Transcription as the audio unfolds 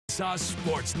Arkansas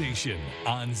Sports Nation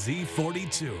on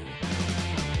Z42.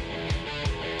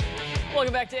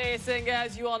 Welcome back to ASN,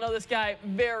 guys. You all know this guy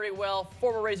very well.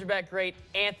 Former Razorback great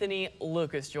Anthony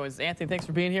Lucas joins us. Anthony, thanks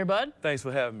for being here, bud. Thanks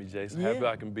for having me, Jason. Happy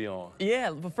I can be on. Yeah,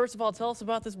 but first of all, tell us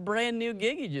about this brand new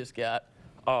gig you just got.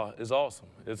 Oh, it's awesome.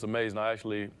 It's amazing. I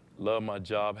actually love my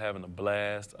job, having a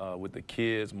blast with the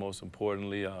kids, most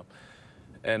importantly,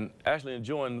 and actually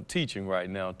enjoying teaching right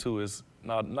now, too. It's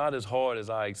not as hard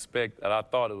as I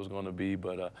thought it was going to be,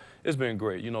 but it's been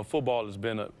great. You know, football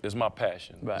is my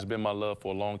passion. Right. It's been my love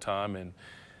for a long time, and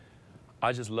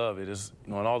I just love it. It's,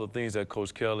 you know, and all the things that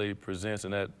Coach Kelly presents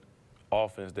and that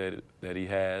offense that he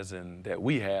has and that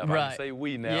we have. Right. I can say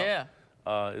we now.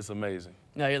 Yeah. It's amazing.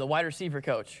 Now, you're the wide receiver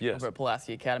coach Yes. over at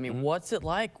Pulaski Academy. What's it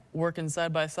like working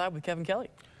side by side with Kevin Kelly?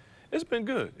 It's been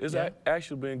good. It's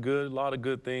actually been good. A lot of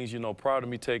good things. You know, prior to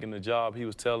me taking the job, he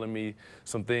was telling me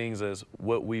some things as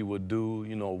what we would do,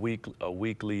 you know, a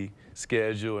weekly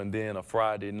schedule and then a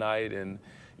Friday night. And,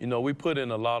 you know, we put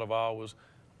in a lot of hours,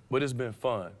 but it's been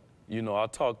fun. You know, I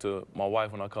talk to my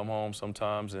wife when I come home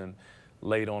sometimes and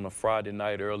late on a Friday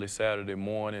night, early Saturday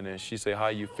morning, and she say, "How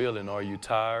you feeling? Are you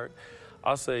tired?"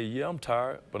 I say, yeah, I'm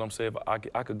tired, but I'm saying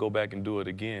I could go back and do it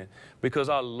again because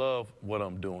I love what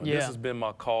I'm doing. Yeah. This has been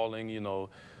my calling. You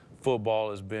know, football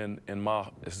has been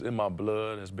it's in my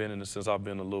blood. It's been in it since I've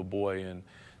been a little boy, and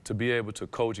to be able to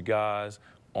coach guys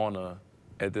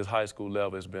at this high school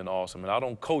level has been awesome. And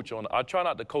I try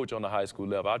not to coach on the high school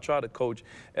level. I try to coach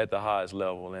at the highest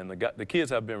level, and the kids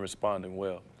have been responding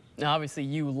well. Now, obviously,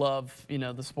 you love, you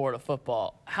know, the sport of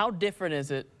football. How different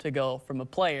is it to go from a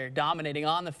player dominating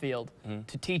on the field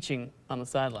to teaching on the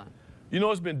sideline? You know,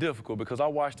 it's been difficult because I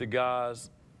watch the guys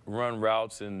run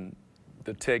routes and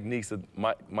the techniques that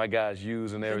my guys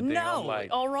use and everything. No, I'm like,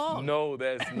 all wrong. No,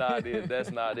 that's not it.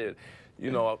 That's not it. You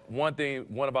know, one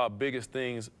of our biggest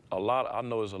things, I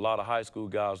know there's a lot of high school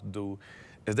guys do,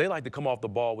 is they like to come off the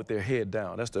ball with their head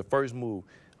down. That's their first move.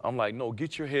 I'm like, no,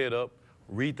 get your head up.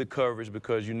 Read the coverage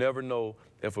because you never know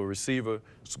if a receiver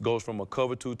goes from a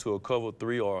cover 2 to a cover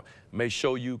 3 or may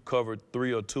show you cover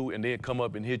 3 or 2 and then come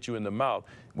up and hit you in the mouth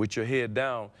with your head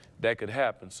down. That could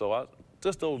happen. So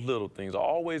just those little things. I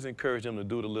always encourage them to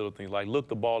do the little things, like look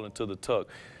the ball into the tuck.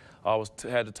 I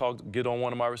had to get on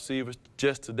one of my receivers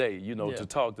just today, you know, to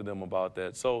talk to them about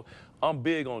that. So I'm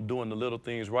big on doing the little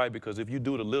things right because if you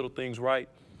do the little things right,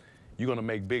 you're going to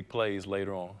make big plays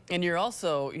later on. And you're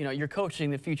also, you know, you're coaching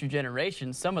the future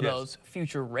generation, some of those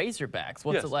future Razorbacks.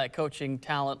 What's it like coaching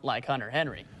talent like Hunter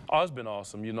Henry? Oh, it's been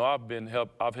awesome. You know,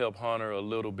 I've helped Hunter a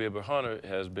little bit, but Hunter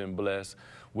has been blessed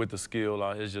with the skill.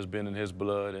 It's just been in his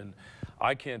blood, and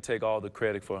I can't take all the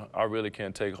credit I really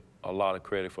can't take a lot of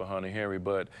credit for Hunter Henry,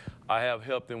 but I have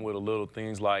helped him with a little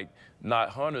things like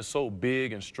Hunter's so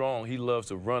big and strong, he loves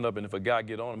to run up, and if a guy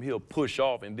get on him, he'll push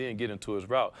off and then get into his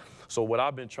route. So what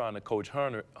I've been trying to coach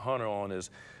Hunter on is,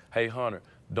 hey, Hunter,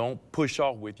 don't push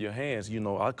off with your hands. You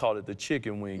know, I call it the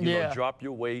chicken wing. You know, drop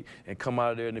your weight and come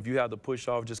out of there, and if you have to push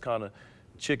off, just kind of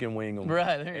chicken wing them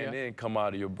and then come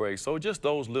out of your break. So just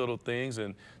those little things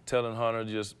and telling Hunter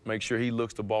just make sure he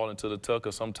looks the ball into the tuck,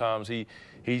 because sometimes he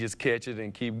just catch it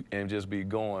and just be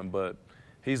going. But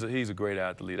he's a great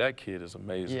athlete. That kid is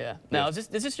amazing. Yeah. Now, is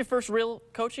this your first real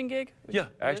coaching gig? Yeah,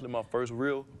 actually my first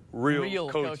real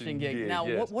coaching gig. Now,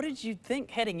 what did you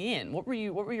think heading in? What were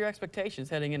your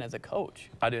expectations heading in as a coach?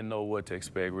 I didn't know what to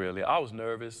expect, really. I was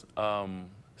nervous.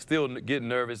 Still getting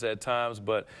nervous at times,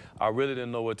 but I really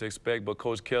didn't know what to expect. But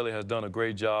Coach Kelly has done a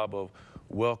great job of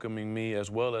welcoming me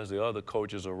as well as the other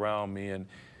coaches around me. And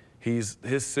his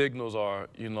signals are,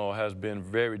 you know, has been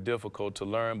very difficult to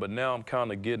learn, but now I'm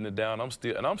kind of getting it down. I'm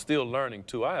still learning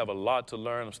too. I have a lot to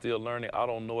learn. I'm still learning. I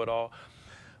don't know it all.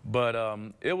 But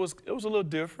it was a little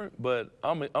different, but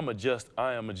I am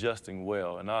adjusting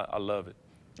well, and I love it.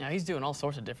 Now, he's doing all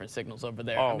sorts of different signals over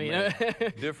there. Oh, man.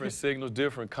 Different signals,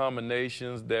 different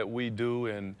combinations that we do.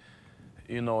 And,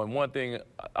 you know, and one thing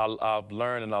I've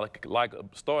learned and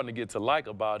starting to get to like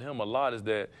about him a lot is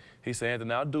that he said,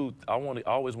 Anthony, I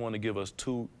always want to give us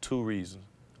two reasons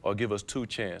or give us 2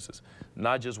 chances,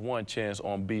 not just one chance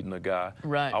on beating a guy.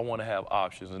 Right. I want to have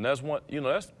options. And that's one, you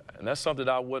know, that's something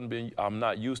that I'm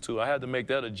not used to. I had to make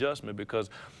that adjustment because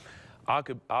I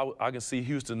can see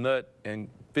Houston Nutt and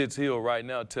Fitz Hill right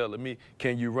now telling me,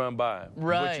 can you run by him?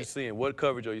 Right. What you seeing? What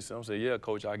coverage are you seeing? I'm saying, yeah,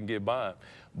 Coach, I can get by him.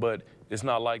 But it's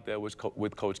not like that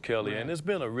with Coach Kelly. Right. And it's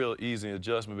been a real easy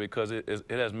adjustment because it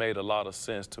has made a lot of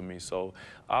sense to me. So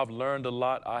I've learned a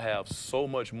lot. I have so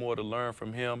much more to learn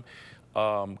from him.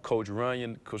 Coach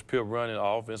Pip Runyon,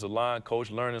 our offensive line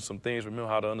coach, learning some things from him,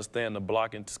 how to understand the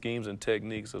blocking schemes and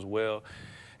techniques as well.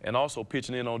 and also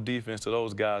pitching in on defense to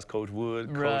those guys, Coach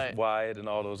Wood, Coach Wyatt, and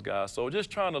all those guys. So just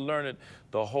trying to learn it,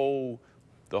 the whole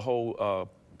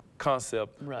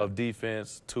concept of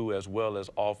defense too, as well as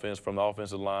offense, from the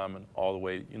offensive lineman all the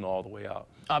way, all the way out.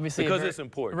 Obviously, because it's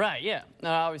important. Right. Yeah.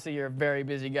 Now, obviously, you're a very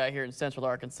busy guy here in Central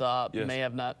Arkansas. Yes. May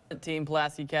have not. Team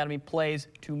Pulaski Academy plays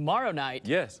tomorrow night.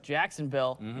 Yes.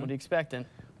 Jacksonville. What are you expecting?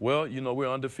 Well,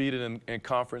 we're undefeated in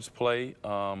conference play.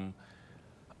 I'm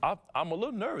a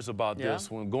little nervous about this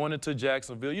when going into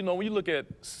Jacksonville. When you look at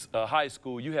high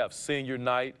school, you have senior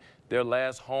night, their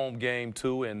last home game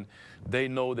too, and they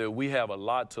know that we have a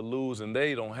lot to lose, and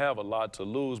they don't have a lot to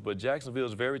lose. But Jacksonville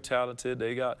is very talented.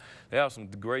 They have some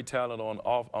great talent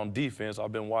on defense.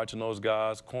 I've been watching those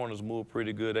guys. Corners move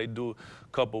pretty good. They do a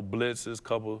couple blitzes,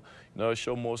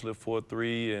 show mostly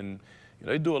 4-3, and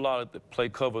they do a lot of play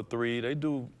cover 3. They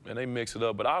do, and they mix it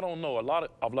up. But I don't know.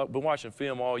 I've been watching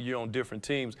film all year on different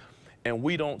teams, and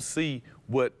we don't see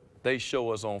what they show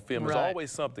us on film. It's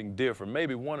always something different.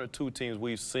 Maybe 1 or 2 teams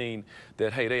we've seen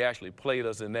that, hey, they actually played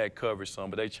us in that coverage some,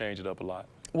 but they changed it up a lot.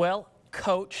 Well,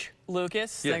 Coach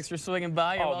Lucas, thanks for swinging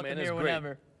by. You're welcome here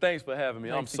whenever. Thanks for having me.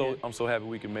 I'm so happy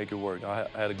we can make it work. I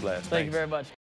had a blast. Thank you very much.